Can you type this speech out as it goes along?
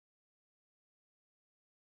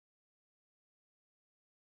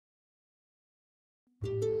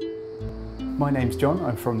My name's John,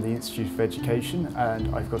 I'm from the Institute of Education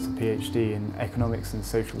and I've got a PhD in economics and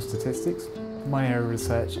social statistics. My area of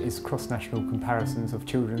research is cross-national comparisons of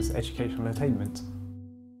children's educational attainment.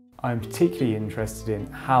 I'm particularly interested in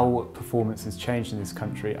how performance has changed in this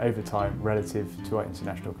country over time relative to our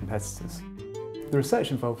international competitors. The research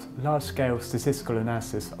involves large-scale statistical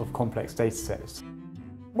analysis of complex data sets.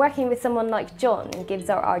 Working with someone like John gives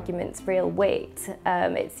our arguments real weight.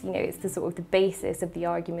 It's the sort of the basis of the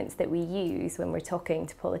arguments that we use when we're talking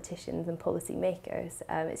to politicians and policymakers.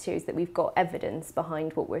 It shows that we've got evidence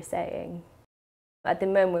behind what we're saying. At the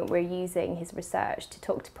moment, we're using his research to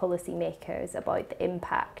talk to policymakers about the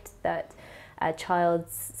impact that a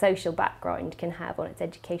child's social background can have on its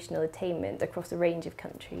educational attainment across a range of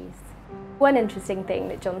countries. One interesting thing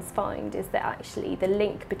that John's found is that actually the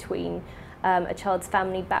link between a child's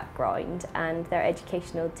family background and their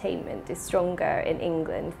educational attainment is stronger in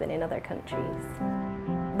England than in other countries.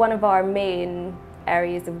 One of our main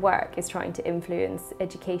areas of work is trying to influence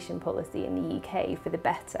education policy in the UK for the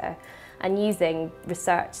better, and using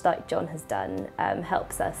research like John has done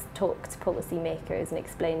helps us talk to policymakers and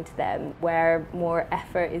explain to them where more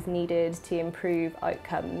effort is needed to improve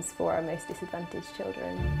outcomes for our most disadvantaged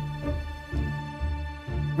children.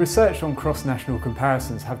 Research on cross-national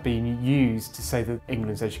comparisons have been used to say that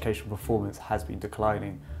England's educational performance has been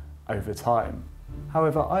declining over time.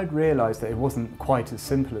 However, I'd realised that it wasn't quite as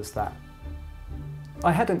simple as that.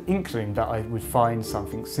 I had an inkling that I would find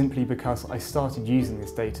something simply because I started using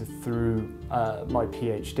this data through my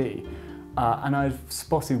PhD and I've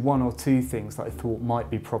spotted one or two things that I thought might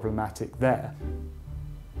be problematic there.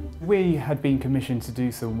 We had been commissioned to do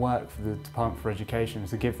some work for the Department for Education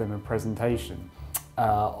to give them a presentation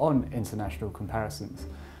on international comparisons,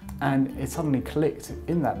 and it suddenly clicked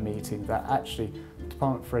in that meeting that actually the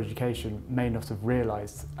Department for Education may not have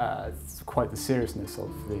realised quite the seriousness of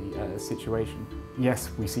the situation. Yes,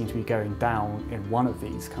 we seem to be going down in one of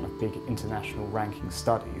these kind of big international ranking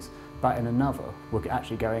studies, but in another we're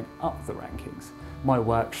actually going up the rankings. My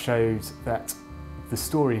work showed that the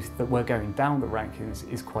story that we're going down the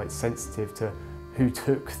rankings is quite sensitive to who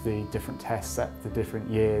took the different tests at the different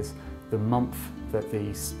years, the month that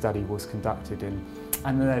the study was conducted in,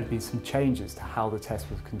 and then there'd be some changes to how the test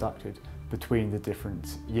was conducted between the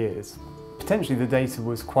different years. Potentially the data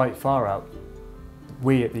was quite far out.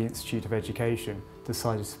 We at the Institute of Education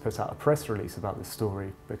decided to put out a press release about this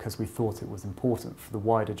story because we thought it was important for the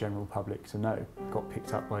wider general public to know. It got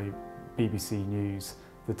picked up by BBC News,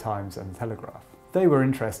 The Times and The Telegraph. They were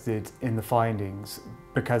interested in the findings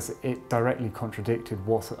because it directly contradicted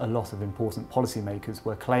what a lot of important policymakers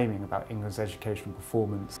were claiming about England's educational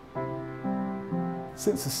performance.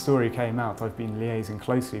 Since the story came out, I've been liaising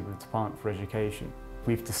closely with the Department for Education.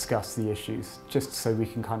 We've discussed the issues just so we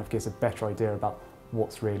can kind of get a better idea about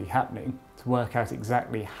what's really happening, to work out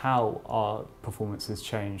exactly how our performance has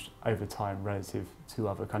changed over time relative to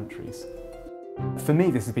other countries. For me,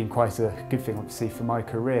 this has been quite a good thing, obviously, for my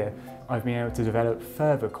career. I've been able to develop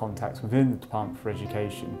further contacts within the Department for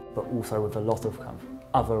Education, but also with a lot of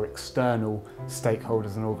other external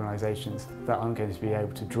stakeholders and organisations that I'm going to be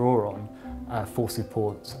able to draw on for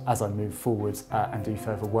support as I move forward and do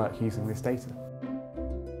further work using this data.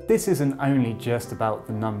 This isn't only just about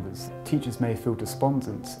the numbers. Teachers may feel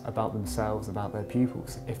despondent about themselves, about their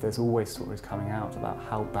pupils, if there's always stories coming out about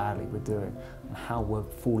how badly we're doing and how we're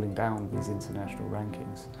falling down these international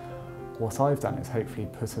rankings. What I've done is hopefully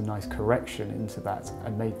put a nice correction into that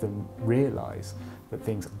and made them realise that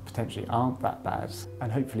things potentially aren't that bad,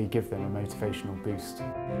 and hopefully give them a motivational boost.